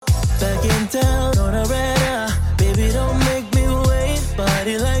back in town on a red baby, don't make me wait.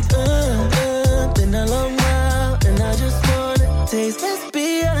 Body like, been a long while, and I just wanna taste this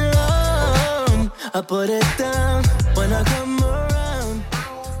be alone. I put it down when I come around.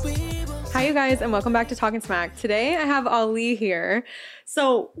 Hi, you guys, and welcome back to Talking Smack. Today, I have Ali here.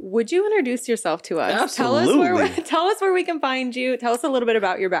 So, would you introduce yourself to us? Absolutely. Tell us where we can find you. Tell us a little bit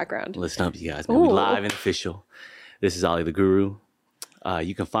about your background. Listen up, you guys. Man. We live and official. This is Ali the Guru.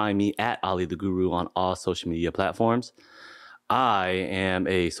 You can find me at Ali the Guru on all social media platforms. I am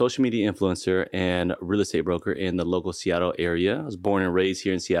a social media influencer and real estate broker in the local Seattle area. I was born and raised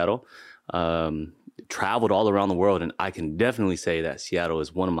here in Seattle. Traveled all around the world, and I can definitely say that Seattle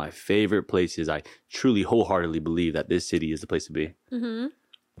is one of my favorite places. I truly wholeheartedly believe that this city is the place to be. Mm-hmm.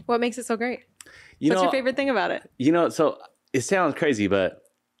 What makes it so great? What's your favorite thing about it? So it sounds crazy, but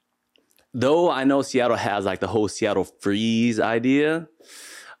though I know Seattle has like the whole Seattle freeze idea,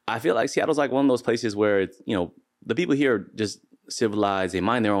 I feel like Seattle's like one of those places where it's, the people here are just civilized. They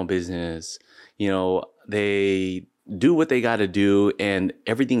mind their own business. They do what they got to do, and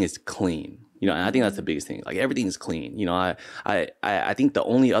everything is clean. And I think that's the biggest thing. Like, everything is clean. I think the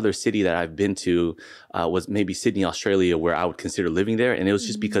only other city that I've been to was maybe Sydney, Australia, where I would consider living there. And it was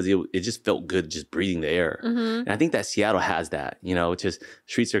just because it just felt good just breathing the air. And I think that Seattle has that, it's just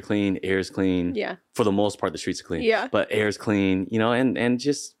streets are clean, air is clean. Yeah. For the most part, the streets are clean. Yeah. But air is clean, and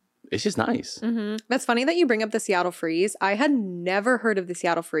just, it's just nice. Mm-hmm. That's funny that you bring up the Seattle freeze. I had never heard of the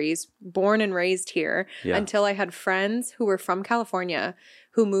Seattle freeze, born and raised here, until I had friends who were from California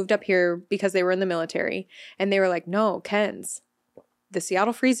who moved up here because they were in the military. And they were like, no, Ken's, the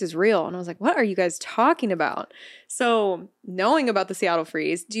Seattle freeze is real. And I was like, what are you guys talking about? So knowing about the Seattle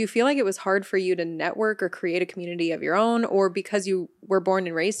freeze, do you feel like it was hard for you to network or create a community of your own? Or because you were born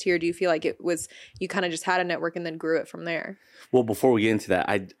and raised here, do you feel like it was, you kind of just had a network and then grew it from there? Well, before we get into that,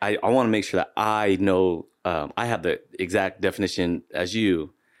 I want to make sure that I know, I have the exact definition as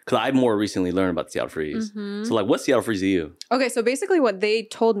you. Because I more recently learned about the Seattle freeze. Mm-hmm. So, what's Seattle freeze to you? Okay, so basically what they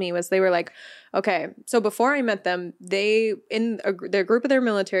told me was they were like, okay, so before I met them, their group of their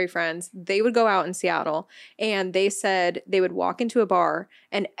military friends, they would go out in Seattle, and they said they would walk into a bar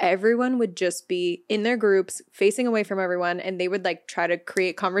and everyone would just be in their groups facing away from everyone, and they would try to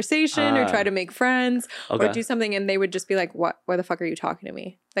create conversation or try to make friends or do something, and they would just be like, what? Why the fuck are you talking to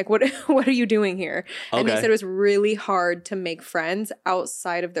me? What are you doing here? And they said it was really hard to make friends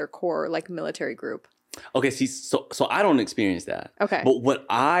outside of their core military group. Okay, see, so I don't experience that. Okay. But what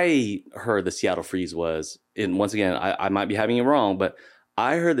I heard the Seattle freeze was, and once again, I might be having it wrong, but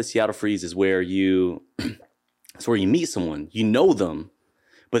I heard the Seattle freeze is where it's where you meet someone, you know them,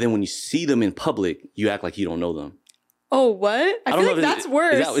 but then when you see them in public, you act like you don't know them. Oh, what? I feel like that's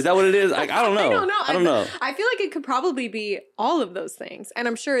worse. Is that what it is? I don't know. I don't know. I feel like it could probably be all of those things. And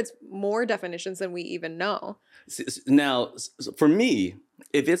I'm sure it's more definitions than we even know. Now, for me,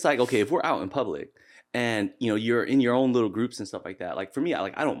 if it's if we're out in public and, you're in your own little groups and stuff like that, for me,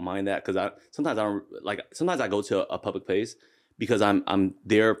 I don't mind that, because sometimes I go to a public place because I'm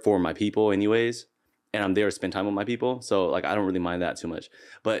there for my people anyways. And I'm there to spend time with my people. So, I don't really mind that too much.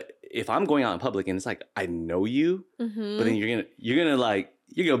 But if I'm going out in public and it's I know you, but then you're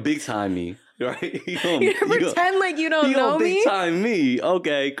gonna big time me, right? You're gonna pretend like you don't know me? Big time me.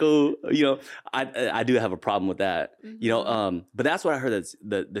 Okay, cool. I do have a problem with that. Mm-hmm. But that's what I heard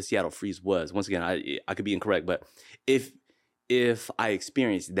that the Seattle freeze was. Once again, I could be incorrect, but if I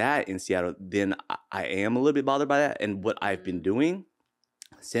experienced that in Seattle, then I am a little bit bothered by that. And what I've been doing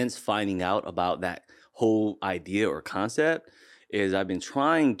since finding out about that whole idea or concept is I've been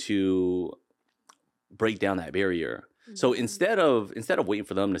trying to break down that barrier. Mm-hmm. So instead of waiting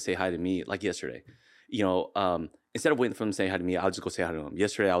for them to say hi to me, like yesterday, instead of waiting for them to say hi to me, I'll just go say hi to them.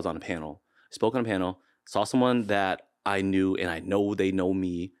 Yesterday I was on a panel, spoke on a panel, saw someone that I knew and I know they know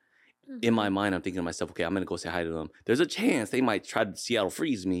me. Mm-hmm. In my mind, I'm thinking to myself, okay, I'm going to go say hi to them. There's a chance they might try to Seattle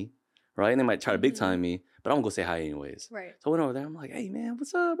freeze me, right? And they might try to big time me, but I'm going to go say hi anyways. Right. So I went over there. I'm like, hey, man,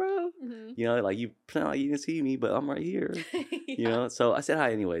 what's up, bro? Mm-hmm. You pretend like you didn't see me, but I'm right here. Yeah. So I said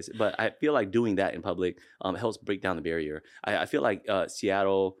hi anyways. But I feel like doing that in public helps break down the barrier. I feel like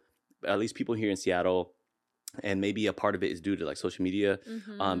Seattle, at least people here in Seattle, and maybe a part of it is due to social media,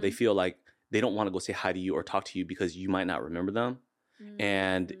 they feel like they don't want to go say hi to you or talk to you because you might not remember them. Mm-hmm.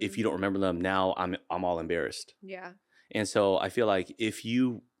 And if you don't remember them, now I'm all embarrassed. Yeah. And so I feel like if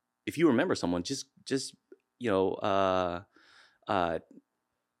you remember someone, just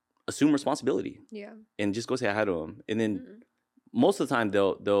assume responsibility. Yeah. And just go say hi to them. And then most of the time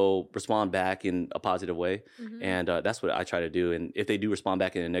they'll respond back in a positive way, Mhm. and that's what I try to do. And if they do respond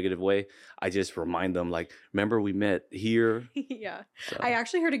back in a negative way, I just remind them like, remember we met here. Yeah. So, I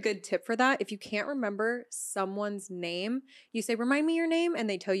actually heard a good tip for that. If you can't remember someone's name, you say, remind me your name, and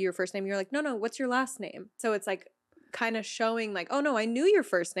they tell you your first name. You're like, no, what's your last name? So it's like kind of showing like, oh no, I knew your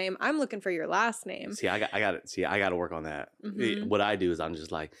first name. I'm looking for your last name. see, I got it. See, I got to work on that. Mhm. What I do is I'm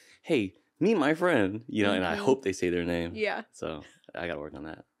just like, hey, meet my friend, and I Mhm. hope they say their name. Yeah. So I got to work on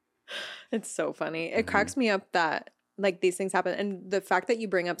that. It's so funny. It Mhm. cracks me up that like these things happen. And the fact that you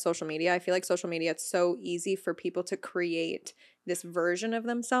bring up social media, I feel like social media, it's so easy for people to create this version of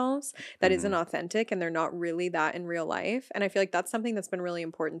themselves that isn't authentic, and they're not really that in real life. And I feel like that's something that's been really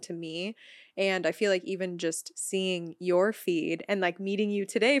important to me. And I feel like even just seeing your feed and like meeting you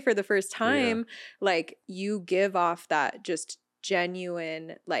today for the first time, like you give off that just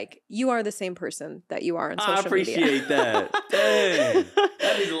genuine, like you are the same person that you are on social I appreciate that. Dang.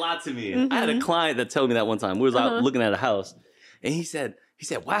 That means a lot to me. I had a Mhm. client that told me that one time. We was out Uh-huh. looking at a house, and he said,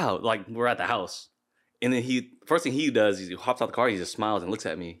 wow, like we're at the house. And then first thing he does is he hops out the car, he just smiles and looks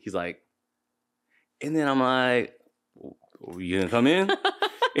at me. He's like, and then I'm like, you gonna come in?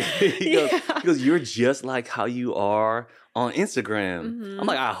 he goes, you're just like how you are on Instagram. Mhm. I'm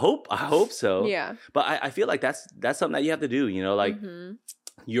like, I hope so. Yeah. But I feel like that's something that you have to do, like Mhm.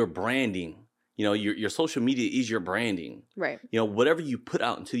 your branding. Your social media is your branding. Right. Whatever you put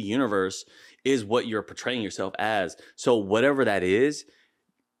out into the universe is what you're portraying yourself as. So whatever that is,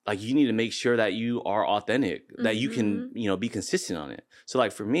 like you need to make sure that you are authentic, that you can, be consistent on it. So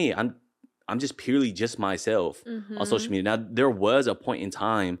like for me, I'm just purely just myself on social media. Now there was a point in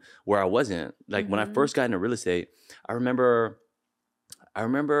time where I wasn't. Like when I first got into real estate, I remember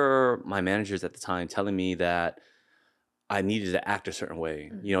my managers at the time telling me that I needed to act a certain way.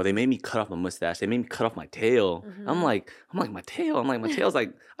 They made me cut off my mustache. They made me cut off my tail. I'm like, my tail. I'm like, my tail's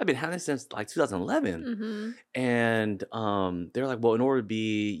like, I've been having it since like 2011. And they're like, well, in order to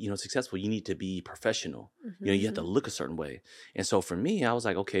be, successful, you need to be professional. You have to look a certain way. And so for me, I was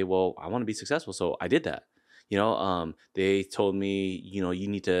like, okay, well, I want to be successful. So I did that. They told me, you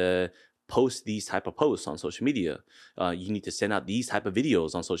need to post these type of posts on social media. You need to send out these type of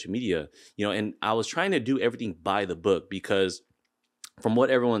videos on social media. And I was trying to do everything by the book, because from what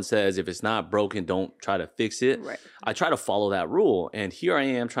everyone says, if it's not broken, don't try to fix it. Right. I try to follow that rule. And here I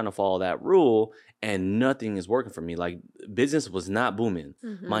am trying to follow that rule, and nothing is working for me. Like business was not booming.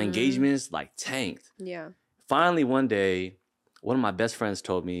 My engagements like tanked. Yeah. Finally, one day, one of my best friends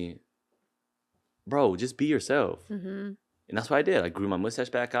told me, bro, just be yourself. And that's what I did. I grew my mustache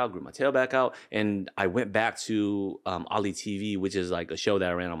back out, grew my tail back out, and I went back to Ali TV, which is like a show that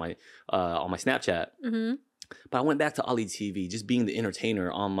I ran on my Snapchat. But I went back to Ali TV, just being the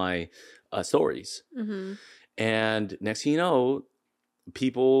entertainer on my stories. And next thing you know,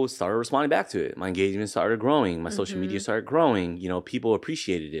 people started responding back to it. My engagement started growing. My social media started growing. People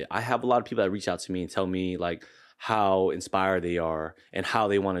appreciated it. I have a lot of people that reach out to me and tell me like how inspired they are and how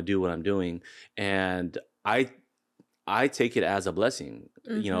they want to do what I'm doing. And I take it as a blessing.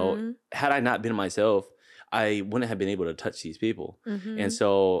 Had I not been myself, I wouldn't have been able to touch these people. And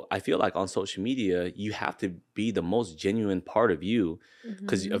so I feel like on social media, you have to be the most genuine part of you,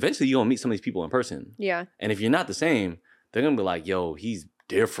 because eventually you're going to meet some of these people in person. Yeah. And if you're not the same, they're going to be like, yo, he's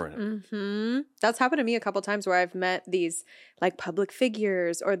different. That's happened to me a couple times where I've met these like public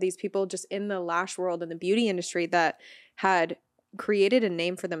figures or these people just in the lash world and the beauty industry that had created a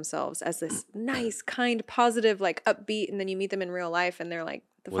name for themselves as this nice, kind, positive, like upbeat, and then you meet them in real life and they're like,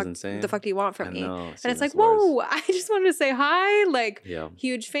 the fuck do you want from me? And it's like, whoa, I just wanted to say hi, like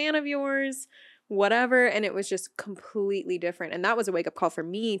huge fan of yours, whatever. And it was just completely different. And that was a wake up call for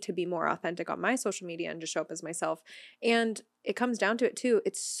me to be more authentic on my social media and just show up as myself. And it comes down to it too.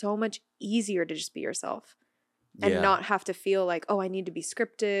 It's so much easier to just be yourself. And not have to feel like, oh, I need to be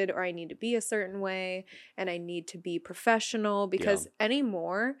scripted or I need to be a certain way and I need to be professional, because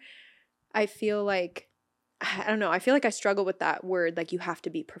anymore, I feel like, I don't know, I feel like I struggle with that word, like you have to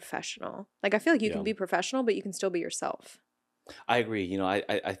be professional. Like I feel like you can be professional, but you can still be yourself. I agree.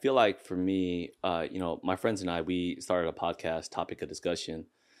 I feel like for me, my friends and I, we started a podcast, Topic of Discussion.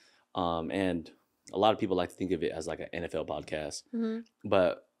 And a lot of people like to think of it as like an NFL podcast.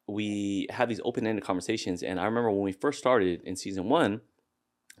 But we have these open-ended conversations. And I remember when we first started in season 1,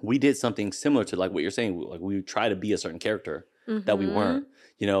 we did something similar to like what you're saying. Like we would try to be a certain character that we weren't.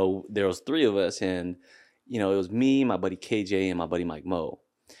 There was 3 of us, and, it was me, my buddy KJ, and my buddy Mike Mo.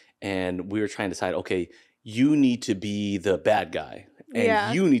 And we were trying to decide, okay, you need to be the bad guy,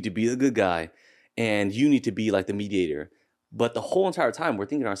 and you need to be the good guy, and you need to be like the mediator. But the whole entire time we're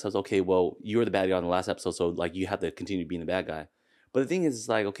thinking to ourselves, okay, well, you're the bad guy on the last episode, so like you have to continue being the bad guy. But the thing is, it's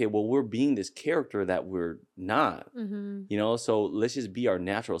like, okay, well, we're being this character that we're not, you know? So let's just be our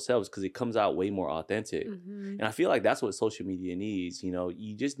natural selves because it comes out way more authentic. And I feel like that's what social media needs. You know,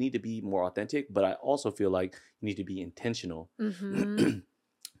 you just need to be more authentic, but I also feel like you need to be intentional. A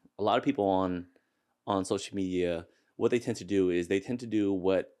lot of people on social media, what they tend to do is they tend to do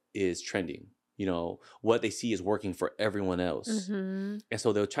what is trending. You know, what they see is working for everyone else. And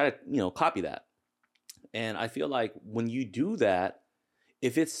so they'll try to, you know, copy that. And I feel like when you do that,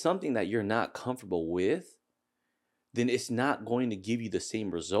 if it's something that you're not comfortable with, then it's not going to give you the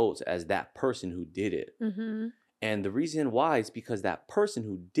same results as that person who did it. And the reason why is because that person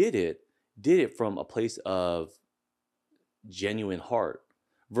who did it from a place of genuine heart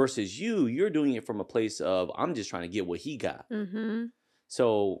versus you're doing it from a place of, I'm just trying to get what he got.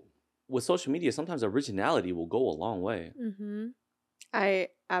 So with social media, sometimes originality will go a long way. I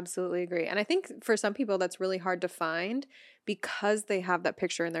absolutely agree. And I think for some people that's really hard to find because they have that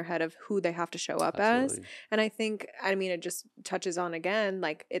picture in their head of who they have to show up as. And I think, I mean, it just touches on again,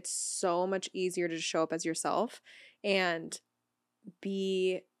 like it's so much easier to just show up as yourself and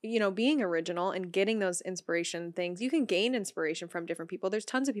be, you know, being original and getting those inspiration things. You can gain inspiration from different people. There's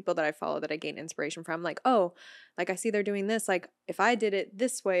tons of people that I follow that I gain inspiration from. Like, oh, like I see they're doing this. Like if I did it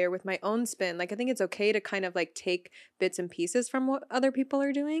this way or with my own spin, like I think it's okay to kind of like take bits and pieces from what other people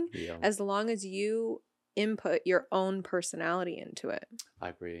are doing as long as you input your own personality into it. I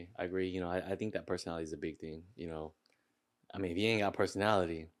agree. You know, I think that personality is a big thing. You know, I mean, if you ain't got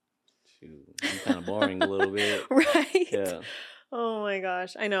personality, shoot, you're kind of boring a little bit. Right. Yeah. Oh my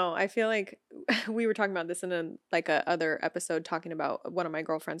gosh. I know. I feel like we were talking about this in a other episode talking about one of my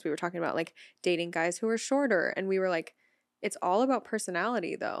girlfriends. We were talking about like dating guys who are shorter and we were like, it's all about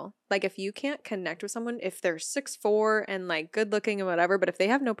personality though. Like if you can't connect with someone, if they're 6'4" and like good looking and whatever, but if they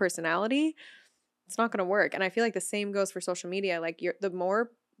have no personality, it's not going to work. And I feel like the same goes for social media. Like the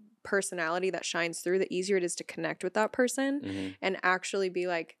more personality that shines through, the easier it is to connect with that person and actually be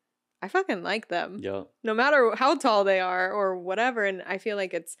like, I fucking like them. No matter how tall they are or whatever. And I feel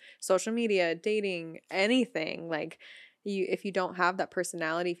like it's social media, dating, anything. Like if you don't have that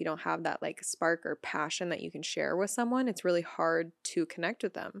personality, if you don't have that like spark or passion that you can share with someone, it's really hard to connect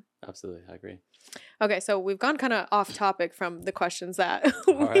with them. Absolutely. I agree. Okay. So we've gone kind of off topic from the questions that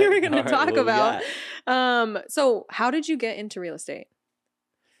we were going to talk about. So how did you get into real estate?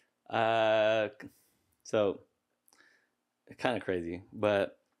 So kind of crazy,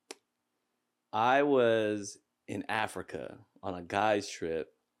 but I was in Africa on a guy's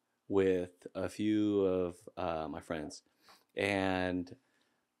trip with a few of my friends. And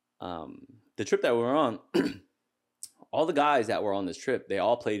the trip that we were on, all the guys that were on this trip, they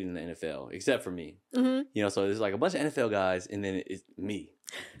all played in the NFL, except for me. You know, so there's like a bunch of NFL guys, and then it's me,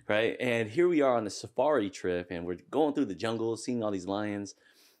 right? And here we are on the safari trip, and we're going through the jungle, seeing all these lions.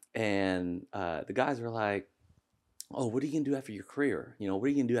 And the guys were like, oh, what are you going to do after your career? You know, what are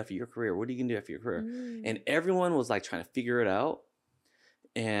you going to do after your career? What are you going to do after your career? And everyone was like trying to figure it out.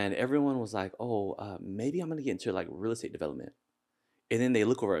 And everyone was like, oh, maybe I'm going to get into like real estate development. And then they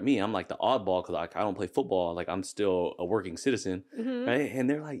look over at me. I'm like the oddball because like, I don't play football. Like I'm still a working citizen, right? And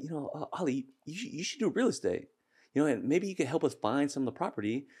they're like, you know, Ali, you should do real estate. You know, and maybe you can help us find some of the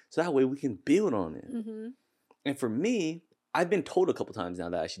property so that way we can build on it. And for me, I've been told a couple times now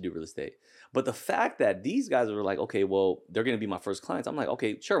that I should do real estate. But the fact that these guys were like, okay, well, they're going to be my first clients. I'm like,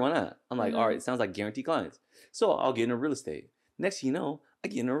 okay, sure, why not? I'm like, all right, it sounds like guaranteed clients. So I'll get into real estate. Next thing you know, I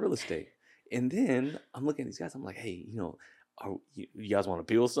get into real estate. And then I'm looking at these guys. I'm like, hey, you know, you guys want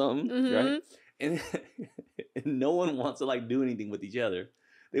to build something, right? And no one wants to like do anything with each other.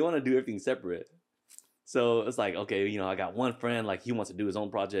 They want to do everything separate. So it's like, okay, you know, I got one friend, like he wants to do his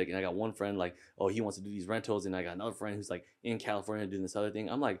own project. And I got one friend like, oh, he wants to do these rentals. And I got another friend who's like in California doing this other thing.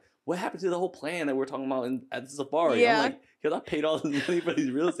 I'm like, what happened to the whole plan that we're talking about at the safari? I'm like, because I paid all this money for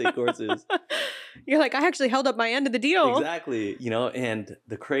these real estate courses. You're like, I actually held up my end of the deal. Exactly. You know, and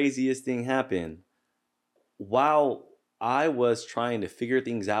the craziest thing happened. While I was trying to figure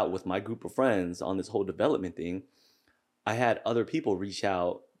things out with my group of friends on this whole development thing, I had other people reach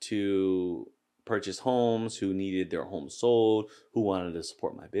out to purchase homes, who needed their home sold, who wanted to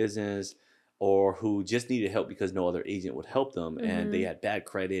support my business, or who just needed help because no other agent would help them and they had bad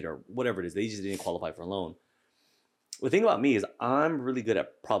credit or whatever it is. They just didn't qualify for a loan. The thing about me is I'm really good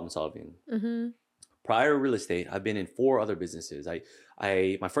at problem solving. Prior to real estate, I've been in 4 other businesses.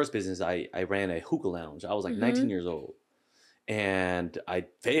 My first business, I ran a hookah lounge. I was like 19 years old and I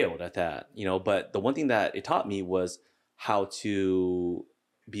failed at that, you know, but the one thing that it taught me was how to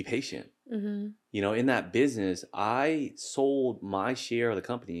be patient. You know, in that business, I sold my share of the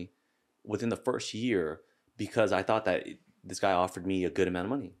company within the first year because I thought that this guy offered me a good amount of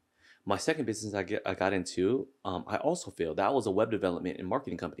money. My second business I got into, I also failed. That was a web development and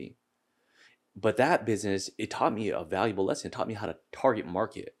marketing company. But that business, it taught me a valuable lesson. It taught me how to target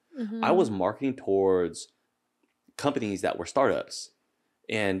market. I was marketing towards companies that were startups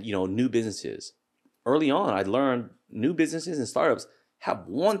and, new businesses. Early on, I learned new businesses and startups have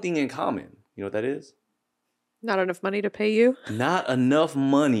one thing in common. You know what that is? Not enough money to pay you. Not enough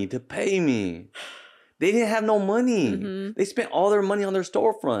money to pay me. They didn't have no money. They spent all their money on their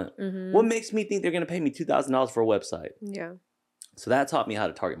storefront. What makes me think they're going to pay me $2,000 for a website? Yeah. So that taught me how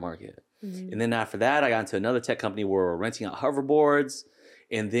to target market. And then after that, I got into another tech company where we're renting out hoverboards.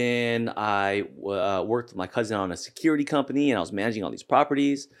 And then I worked with my cousin on a security company, and I was managing all these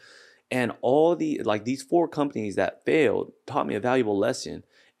properties. And all these 4 companies that failed taught me a valuable lesson.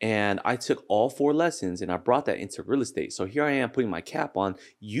 And I took all 4 lessons and I brought that into real estate. So here I am putting my cap on,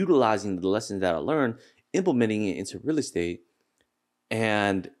 utilizing the lessons that I learned, implementing it into real estate,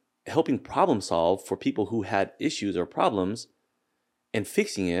 and helping problem solve for people who had issues or problems and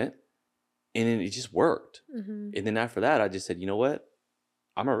fixing it. And then it just worked. And then after that, I just said, you know what?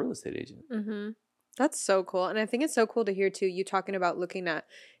 I'm a real estate agent. That's so cool. And I think it's so cool to hear too, you talking about looking at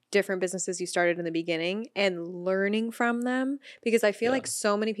different businesses you started in the beginning and learning from them, because I feel like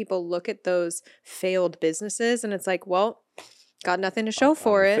so many people look at those failed businesses and it's like, well, got nothing to show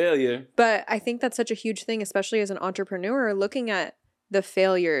for it. Failure. But I think that's such a huge thing, especially as an entrepreneur, looking at the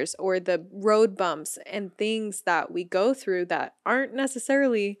failures or the road bumps and things that we go through that aren't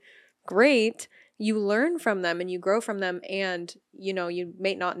necessarily great. You learn from them and you grow from them, and you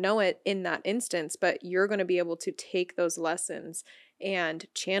may not know it in that instance, but you're going to be able to take those lessons and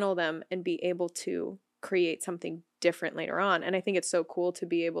channel them and be able to create something different later on. And I think it's so cool to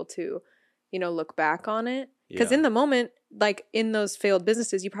be able to, look back on it, because in the moment, like in those failed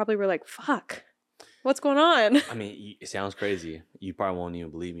businesses, you probably were like, fuck, what's going on? I mean, it sounds crazy. You probably won't even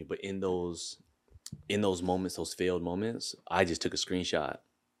believe me, but in those moments, those failed moments, I just took a screenshot.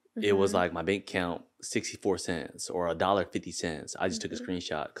 It was like my bank account, 64 cents or $1.50. I just took a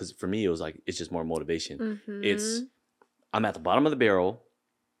screenshot because for me, it was like, it's just more motivation. I'm at the bottom of the barrel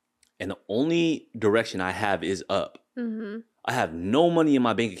and the only direction I have is up. I have no money in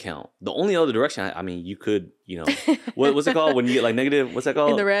my bank account. The only other direction, I mean, you could, what's it called when you get like negative? What's that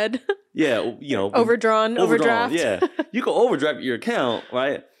called? In the red. Yeah. Overdraft. Yeah. You can overdraft your account,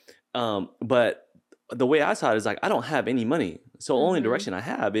 right? But the way I saw it is like, I don't have any money. So the only direction I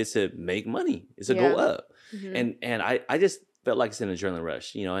have is to make money, is to go up. And I just felt like it's an adrenaline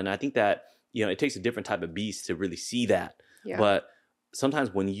rush, and I think that, it takes a different type of beast to really see that. Yeah. But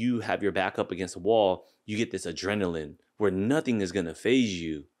sometimes when you have your back up against a wall, you get this adrenaline where nothing is going to faze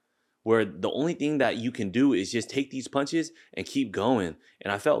you, where the only thing that you can do is just take these punches and keep going.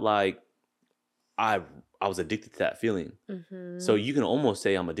 And I felt like I was addicted to that feeling. So you can almost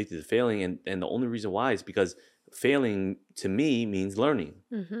say I'm addicted to failing. And the only reason why is because failing to me means learning.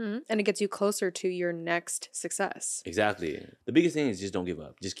 And it gets you closer to your next success. Exactly. The biggest thing is just don't give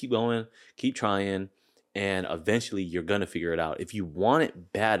up. Just keep going, keep trying, and eventually you're going to figure it out. If you want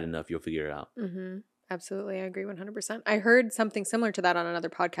it bad enough, you'll figure it out. Absolutely. I agree 100%. I heard something similar to that on another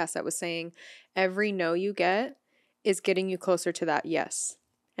podcast that was saying every no you get is getting you closer to that yes.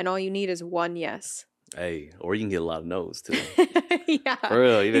 And all you need is one yes. Hey, or you can get a lot of no's too. Yeah. For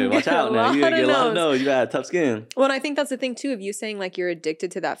real, you better watch out now. You gotta get a lot of no's. You gotta have tough skin. Well, and I think that's the thing too of you saying like you're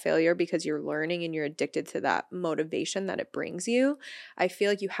addicted to that failure because you're learning and you're addicted to that motivation that it brings you. I feel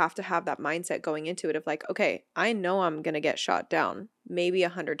like you have to have that mindset going into it of like, okay, I know I'm going to get shot down maybe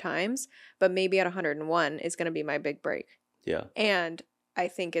 100 times, but maybe at 101 is going to be my big break. Yeah. And I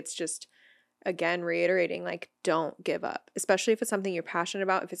think it's just, again, reiterating, like, don't give up, especially if it's something you're passionate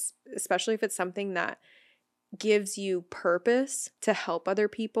about, especially if it's something that gives you purpose to help other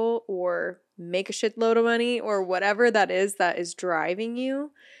people or make a shitload of money or whatever that is driving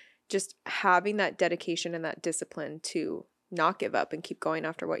you. Just having that dedication and that discipline to not give up and keep going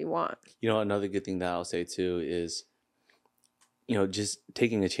after what you want. Another good thing that I'll say too is, just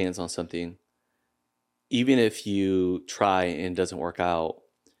taking a chance on something. Even if you try and it doesn't work out,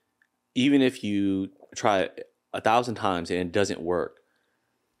 even if you try 1,000 times and it doesn't work,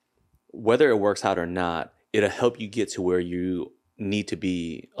 whether it works out or not, it'll help you get to where you need to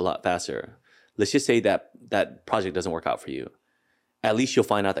be a lot faster. Let's just say that that project doesn't work out for you. At least you'll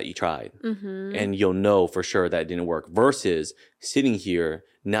find out that you tried and you'll know for sure that it didn't work versus sitting here,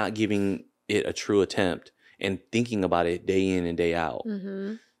 not giving it a true attempt and thinking about it day in and day out.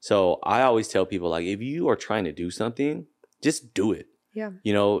 So I always tell people, like, if you are trying to do something, just do it. Yeah.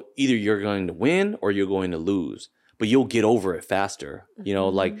 Either you're going to win or you're going to lose, but you'll get over it faster. You know,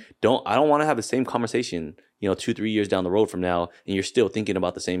 like I don't want to have the same conversation, 2-3 years down the road from now, and you're still thinking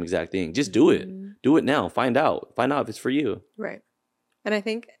about the same exact thing. Just do it. Do it now. Find out if it's for you. Right. And I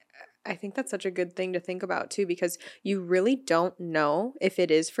think that's such a good thing to think about too, because you really don't know if it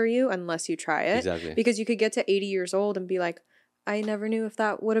is for you unless you try it. Exactly. Because you could get to 80 years old and be like, I never knew if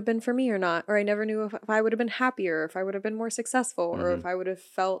that would have been for me or not, or I never knew if I would have been happier, if I would have been more successful, or if I would have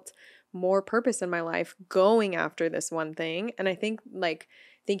felt more purpose in my life going after this one thing. And I think like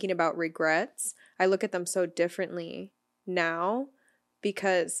thinking about regrets, I look at them so differently now,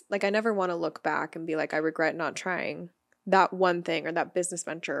 because like I never want to look back and be like, I regret not trying that one thing or that business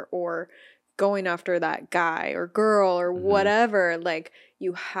venture or going after that guy or girl or whatever. Like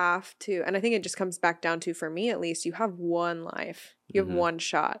you have to, and I think it just comes back down to, for me at least, you have one life, you have one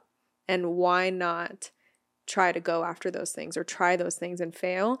shot, and why not try to go after those things or try those things and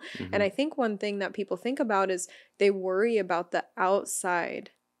fail? And I think one thing that people think about is they worry about the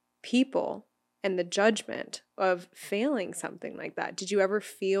outside people and the judgment of failing something like that. Did you ever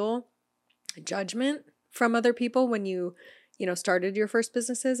feel judgment from other people when you started your first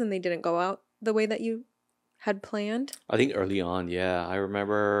businesses and they didn't go out the way that you had planned? I think early on, yeah. I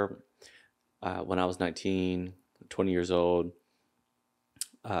remember when I was 19, 20 years old,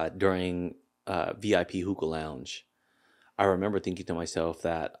 during VIP hookah lounge, I remember thinking to myself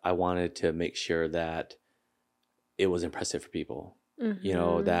that I wanted to make sure that it was impressive for people.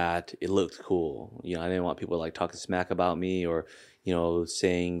 That it looked cool. I didn't want people like talking smack about me or,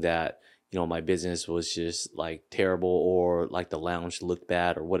 saying that, my business was just like terrible or like the lounge looked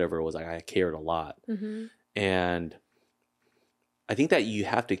bad or whatever it was. Like I cared a lot. And I think that you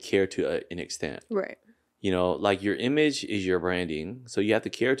have to care to an extent. Right. Like your image is your branding. So you have to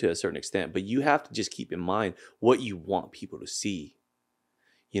care to a certain extent, but you have to just keep in mind what you want people to see.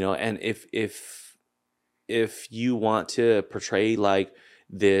 And if you want to portray like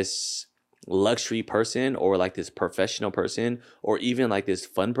this luxury person or like this professional person or even like this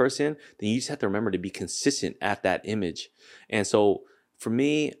fun person, then you just have to remember to be consistent at that image. And so for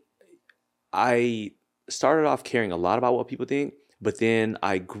me, I started off caring a lot about what people think, but then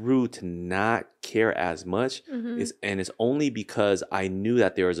I grew to not care as much. And it's only because I knew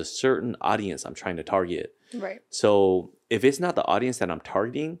that there was a certain audience I'm trying to target. Right. So if it's not the audience that I'm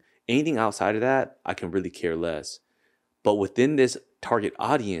targeting, anything outside of that, I can really care less. But within this target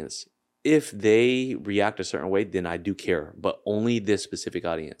audience, if they react a certain way, then I do care. But only this specific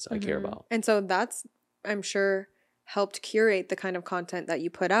audience I care about. And so that's, I'm sure, helped curate the kind of content that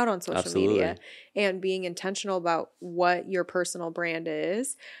you put out on social media and being intentional about what your personal brand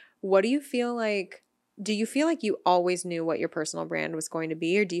is. What do you feel like? Do you feel like you always knew what your personal brand was going to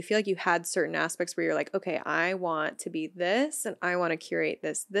be? Or do you feel like you had certain aspects where you're like, okay, I want to be this and I want to curate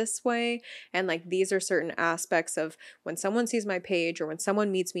this way. And like, these are certain aspects of when someone sees my page or when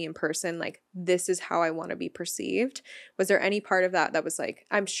someone meets me in person, like, this is how I want to be perceived. Was there any part of that was like,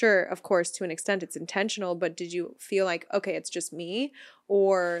 I'm sure, of course, to an extent it's intentional, but did you feel like, okay, it's just me?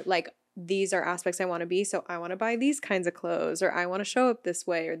 Or like, these are aspects I want to be, so I want to buy these kinds of clothes, or I want to show up this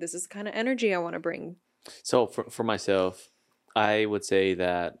way, or this is the kind of energy I want to bring? So for myself, I would say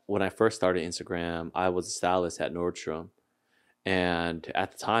that when I first started Instagram, I was a stylist at Nordstrom. And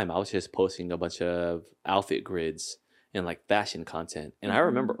at the time, I was just posting a bunch of outfit grids and like fashion content. And I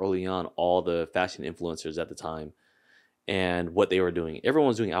remember early on all the fashion influencers at the time and what they were doing. Everyone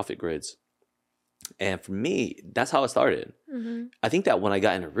was doing outfit grids. And for me, that's how it started. I think that when I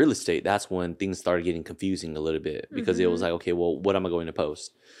got into real estate, that's when things started getting confusing a little bit because it was like, okay, well, what am I going to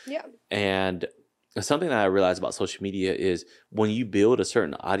post? Yeah. And something that I realized about social media is when you build a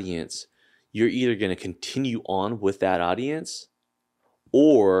certain audience, you're either going to continue on with that audience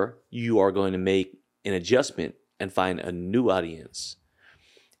or you are going to make an adjustment and find a new audience.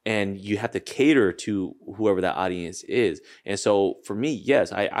 And you have to cater to whoever that audience is. And so for me,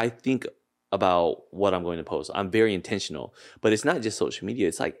 yes, I think about what I'm going to post. I'm very intentional, but it's not just social media.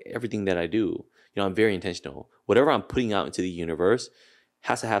 It's like everything that I do. I'm very intentional. Whatever I'm putting out into the universe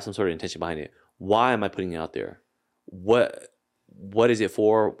has to have some sort of intention behind it. Why am I putting it out there? What is it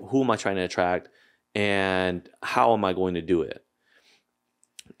for? Who am I trying to attract? And how am I going to do it?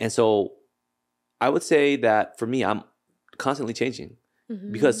 And so I would say that for me, I'm constantly changing.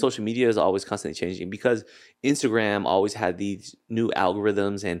 Because social media is always constantly changing, because Instagram always had these new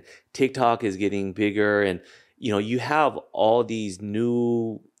algorithms and TikTok is getting bigger. And, you have all these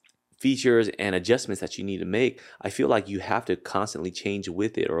new features and adjustments that you need to make. I feel like you have to constantly change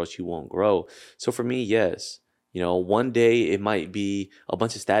with it or else you won't grow. So for me, yes, one day it might be a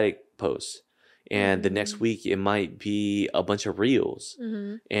bunch of static posts and the next week it might be a bunch of reels.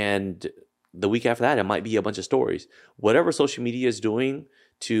 And the week after that, it might be a bunch of stories. Whatever social media is doing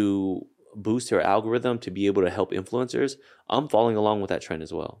to boost their algorithm to be able to help influencers, I'm following along with that trend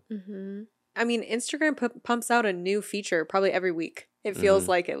as well. Mm-hmm. I mean, Instagram pumps out a new feature probably every week. It feels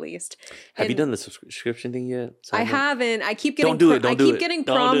like, at least. Have you done the subscription thing yet? I haven't. I keep getting getting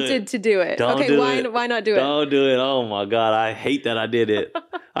prompted to do it. Don't okay, do why it. why not do it? Don't do it. Oh my God, I hate that I did it.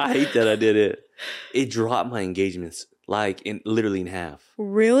 I hate that I did it. It dropped my engagements like literally in half.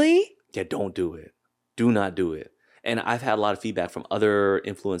 Really? Yeah, don't do it. Do not do it. And I've had a lot of feedback from other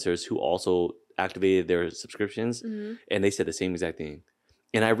influencers who also activated their subscriptions, and they said the same exact thing.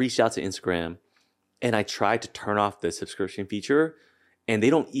 And I reached out to Instagram, and I tried to turn off the subscription feature, and they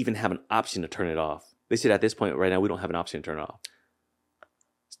don't even have an option to turn it off. They said at this point right now, we don't have an option to turn it off.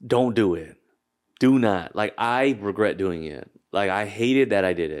 Don't do it. Do not. Like, I regret doing it. Like, I hated that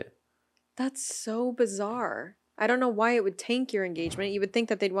I did it. That's so bizarre. I don't know why it would tank your engagement. You would think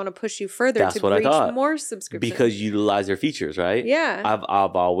that they'd want to push you further That's to what I reach thought. more subscriptions. Because you utilize their features, right? Yeah.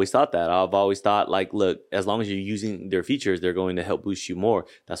 I've always thought that. I've always thought, like, look, as long as you're using their features, they're going to help boost you more.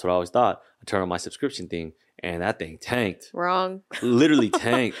 That's what I always thought. I turned on my subscription thing, and that thing tanked. Wrong. Literally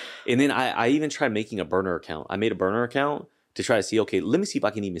tanked. And then I even tried making a burner account. I made a burner account to try to see, okay, let me see if I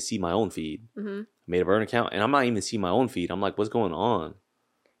can even see my own feed. I made a burner account, and I'm not even seeing my own feed. I'm like, what's going on?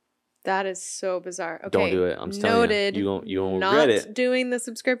 That is so bizarre. Okay, Don't do it. I'm just telling noted. you. You won't Not regret it. doing the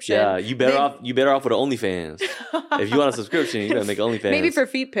subscription. Yeah, you better off with an OnlyFans. If you want a subscription, you gotta make OnlyFans. Maybe for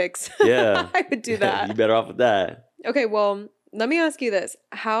feet pics. Yeah. I would do that. You better off with that. Okay, well, let me ask you this.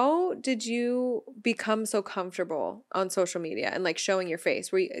 How did you become so comfortable on social media and like showing your face?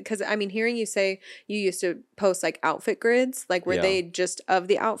 Because I mean, hearing you say you used to post like outfit grids, like were they just of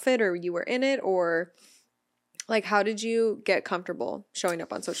the outfit or you were in it, or like how did you get comfortable showing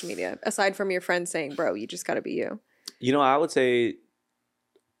up on social media aside from your friends saying, bro, you just got to be you? You know, I would say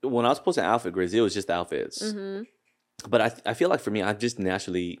when I was posting outfit grids, it was just outfits. But I feel like for me, I'm just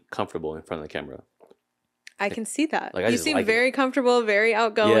naturally comfortable in front of the camera. I can see that. Like, you seem very comfortable, very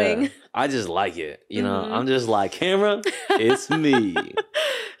outgoing. Yeah, I just like it. You know, I'm just like, camera, it's me.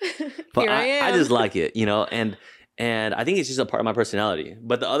 But Here I am. I just like it, you know, and I think it's just a part of my personality.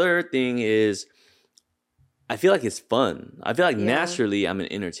 But the other thing is, I feel like it's fun. I feel like naturally I'm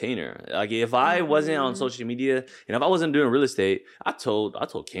an entertainer. Like if I wasn't on social media and if I wasn't doing real estate, I told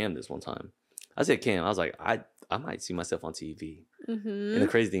Cam this one time. I said, Cam, I was like, I might see myself on TV. And the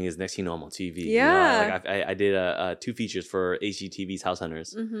crazy thing is, next thing you know, I'm on TV. Yeah. You know, like I did 2 features for HGTV's House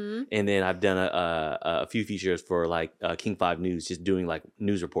Hunters. And then I've done a few features for like King 5 News, just doing like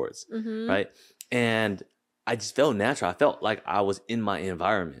news reports. Right. And I just felt natural. I felt like I was in my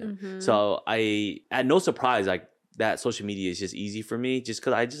environment. So at no surprise, like that social media is just easy for me just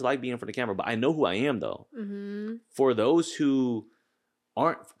because I just like being in front of the camera. But I know who I am though. For those who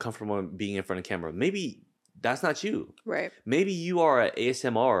aren't comfortable being in front of camera, maybe that's not you. Right. Maybe you are an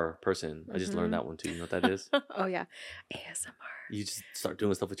ASMR person. I just learned that one too. You know what that is? Oh yeah. ASMR. You just start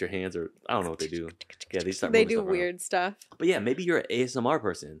doing stuff with your hands, or I don't know what they do. Yeah, they do weird stuff. But yeah, maybe you're an ASMR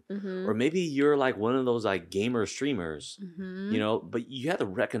person, or maybe you're like one of those like gamer streamers, you know. But you have to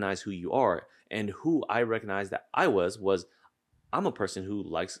recognize who you are, and who I recognized that I was I'm a person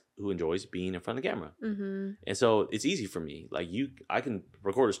who enjoys being in front of the camera, and so it's easy for me. Like I can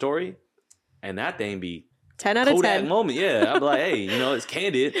record a story, and that thing be 10 out of Kodak 10 moment. Yeah, I'm like, hey, you know, it's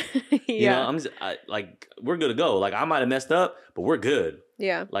candid. You know, like we're good to go. Like I might have messed up, but we're good.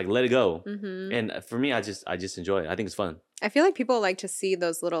 Yeah, like let it go. And for me, I just enjoy it. I think it's fun. I feel like people like to see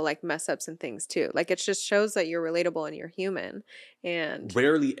those little like mess ups and things too. Like it just shows that you're relatable and you're human. And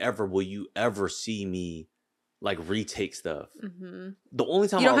rarely ever will you ever see me like retake stuff. The only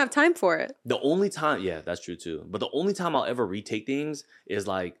time you don't have time for it. The only time, yeah, that's true too. But the only time I'll ever retake things is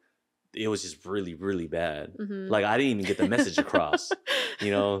like it was just really, really bad. Like I didn't even get the message across, you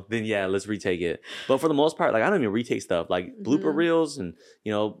know, then yeah, let's retake it. But for the most part, like I don't even retake stuff like blooper reels and,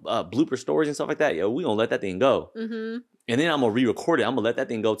 you know, blooper stories and stuff like that. Yo, we gonna let that thing go. And then I'm gonna re-record it. I'm gonna let that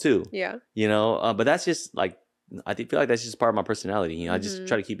thing go too. Yeah. You know, but that's just like, feel like that's just part of my personality. You know, I just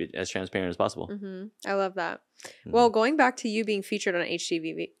try to keep it as transparent as possible. I love that. Well, going back to you being featured on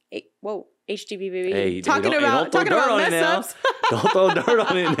HGTV. HGTV. Hey, talking about mess ups. Don't throw dirt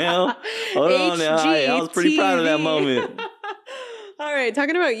on it now. Hold on now. I was pretty proud of that moment. All right,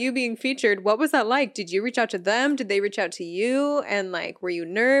 talking about you being featured, what was that like? Did you reach out to them? Did they reach out to you? And like, were you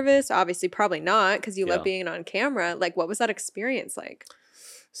nervous? Obviously, probably not, because you love being on camera. Like, what was that experience like?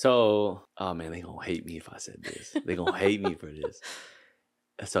 So, oh man, they gonna hate me if I said this. They gonna hate me for this.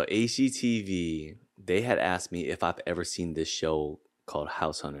 So HGTV, they had asked me if I've ever seen this show called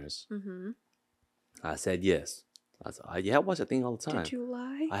House Hunters. I said yes. I was like, yeah, I watch that thing all the time. Did you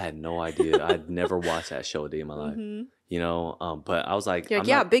lie? I had no idea. I'd never watched that show a day in my life. You know, but I was like, You're like,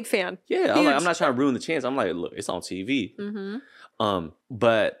 yeah, big fan. Yeah, I'm not trying to ruin the chance. I'm like, look, it's on TV.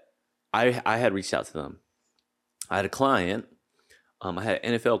 But I had reached out to them. I had a client. I had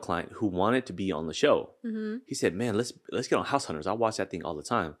an NFL client who wanted to be on the show. He said, "Man, let's get on House Hunters. I watch that thing all the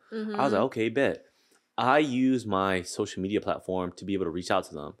time." I was like, "Okay, bet." I use my social media platform to be able to reach out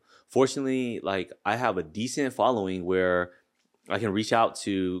to them. Fortunately, like I have a decent following where I can reach out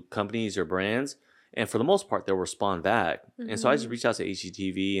to companies or brands, and for the most part, they'll respond back. And so I just reached out to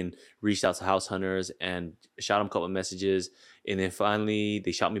HGTV and reached out to House Hunters and shot them a couple of messages. And then finally,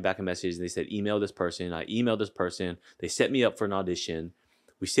 they shot me back a message and they said, email this person. I emailed this person. They set me up for an audition.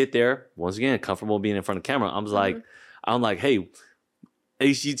 We sit there, once again, comfortable being in front of camera. I'm like, hey,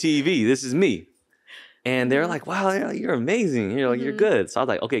 HGTV, this is me. And they're like, wow, you're amazing. You're like, you're good. So I was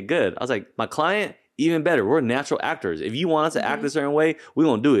like, okay, good. I was like, my client, even better. We're natural actors. If you want us to act a certain way, we're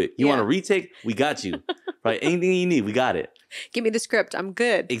going to do it. You want to retake? We got you. Right? Anything you need, we got it. Give me the script. I'm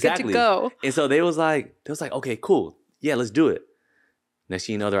good. Exactly. Good to go. And so they was like, okay, cool. Yeah, let's do it. Next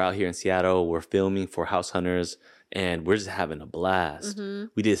thing you know, they're out here in Seattle. We're filming for House Hunters and we're just having a blast.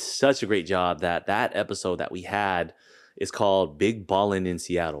 We did such a great job that episode that we had is called Big Ballin' in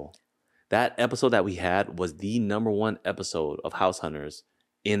Seattle. That episode that we had was the #1 episode of House Hunters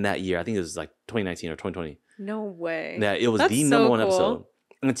in that year. I think it was like 2019 or 2020. No way. Yeah, it was That's the so #1 cool. episode.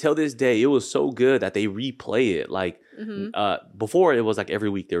 Until this day, it was so good that they replay it. Like before, it was like every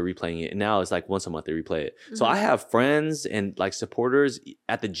week they were replaying it, and now it's like once a month they replay it. So I have friends and like supporters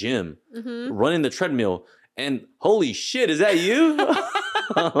at the gym running the treadmill, and holy shit, is that you?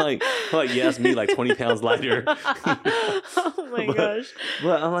 I'm like, yeah, it's me, like 20 pounds lighter. Oh my gosh.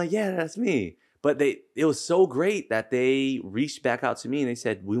 But I'm like, yeah, that's me. But it was so great that they reached back out to me and they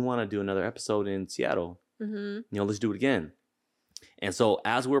said, we want to do another episode in Seattle. Let's do it again. And so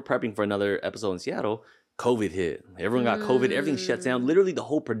as we're prepping for another episode in Seattle, COVID hit. Everyone got COVID. Everything shuts down. Literally, the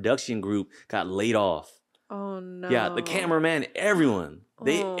whole production group got laid off. Oh no. Yeah, the cameraman, everyone.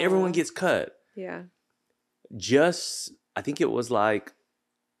 Everyone gets cut. Yeah. I think it was like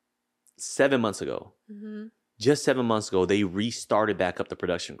 7 months ago. Just 7 months ago, they restarted back up the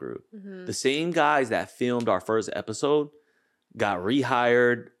production group. The same guys that filmed our first episode got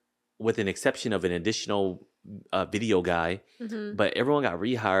rehired with an exception of an additional video guy. But everyone got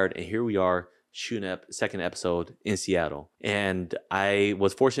rehired, and here we are shooting a second episode in Seattle. And I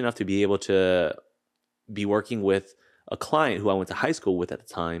was fortunate enough to be able to be working with a client who I went to high school with at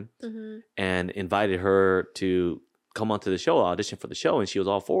the time and invited her to come onto the show, audition for the show, and she was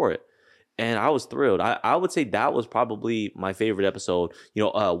all for it. And I was thrilled. I would say that was probably my favorite episode.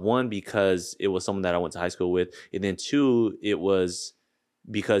 One, because it was someone that I went to high school with. And then two, it was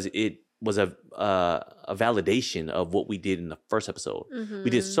because it was a validation of what we did in the first episode. We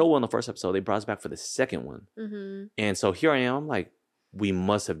did so well in the first episode, they brought us back for the second one. And so here I am, I'm like, we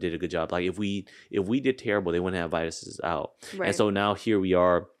must have did a good job. Like if we did terrible, they wouldn't have invited us out. Right. And so now here we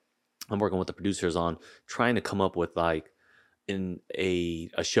are. I'm working with the producers on trying to come up with like in a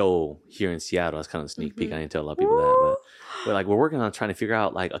show here in Seattle. That's kind of a sneak peek. I didn't tell a lot of people that, but like we're working on trying to figure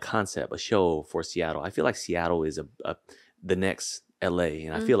out like a concept, a show for Seattle. I feel like Seattle is the next LA,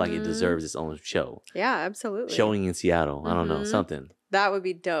 and I feel like it deserves its own show. Yeah, absolutely. Showing in Seattle. I don't know, something. That would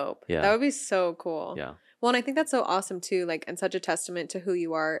be dope. Yeah. That would be so cool. Yeah. Well, and I think that's so awesome too, like, and such a testament to who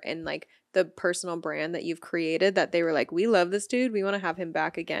you are and like the personal brand that you've created, that they were like, we love this dude, we want to have him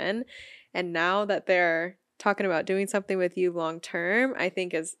back again. And now that they're talking about doing something with you long term, I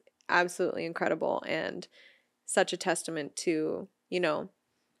think is absolutely incredible and such a testament to,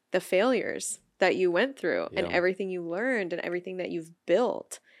 the failures that you went through and everything you learned and everything that you've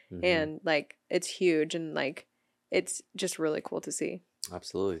built. And like, it's huge, and like, it's just really cool to see.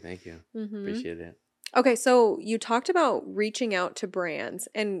 Absolutely. Thank you. Appreciate it. Okay, so you talked about reaching out to brands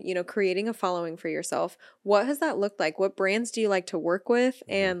and, creating a following for yourself. What has that looked like? What brands do you like to work with?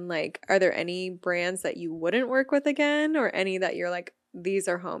 And like, are there any brands that you wouldn't work with again, or any that you're like, these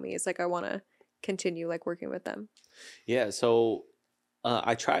are homies, like I want to continue like working with them? Yeah, so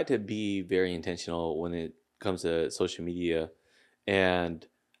I try to be very intentional when it comes to social media, and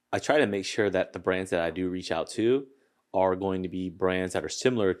I try to make sure that the brands that I do reach out to are going to be brands that are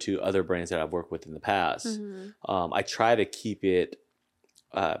similar to other brands that I've worked with in the past. I try to keep it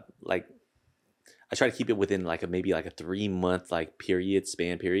within like maybe like a 3-month like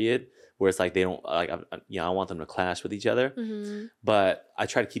span period, where it's like they don't like, I want them to clash with each other, but I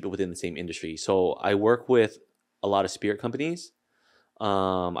try to keep it within the same industry. So I work with a lot of spirit companies.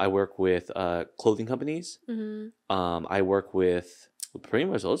 I work with clothing companies. I work with Pretty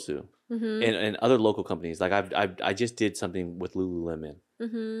much those two, Mm-hmm. and other local companies. Like I just did something with Lululemon,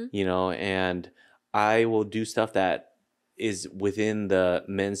 Mm-hmm. you know, and I will do stuff that is within the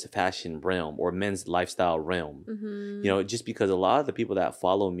men's fashion realm or men's lifestyle realm. Mm-hmm. You know, just because a lot of the people that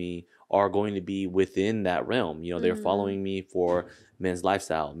follow me are going to be within that realm. You know, they're following me for men's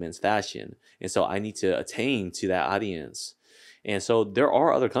lifestyle, men's fashion, and so I need to attain to that audience. And so there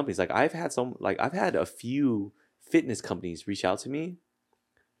are other companies. Like I've had a few fitness companies reach out to me.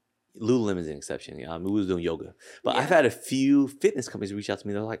 Lululemon's an exception. Yeah, I mean, we was doing yoga, but I've had a few fitness companies reach out to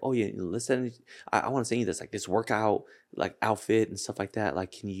me. They're like, "Oh yeah, let's send. I want to send you this workout like outfit and stuff like that.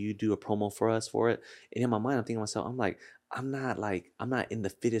 Like, can you do a promo for us for it?" And in my mind, I'm thinking to myself, I'm not in the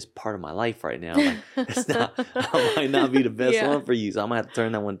fittest part of my life right now. Like, it's not. I might not be the best one for you, so I might have to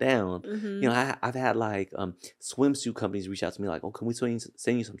turn that one down. Mm-hmm. You know, I've had like swimsuit companies reach out to me like, "Oh, can we send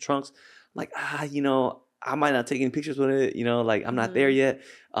you some trunks?" I'm like, you know, I might not take any pictures with it, you know, like I'm not there yet.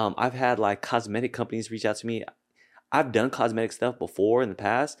 I've had like cosmetic companies reach out to me. I've done cosmetic stuff before in the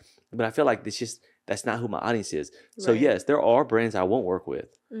past, but I feel like that's not who my audience is. So Right. yes, there are brands I won't work with.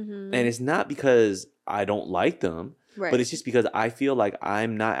 Mm-hmm. And it's not because I don't like them, Right. but it's just because I feel like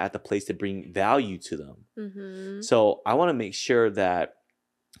I'm not at the place to bring value to them. Mm-hmm. So I want to make sure that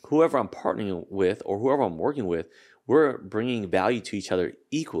whoever I'm partnering with or whoever I'm working with, we're bringing value to each other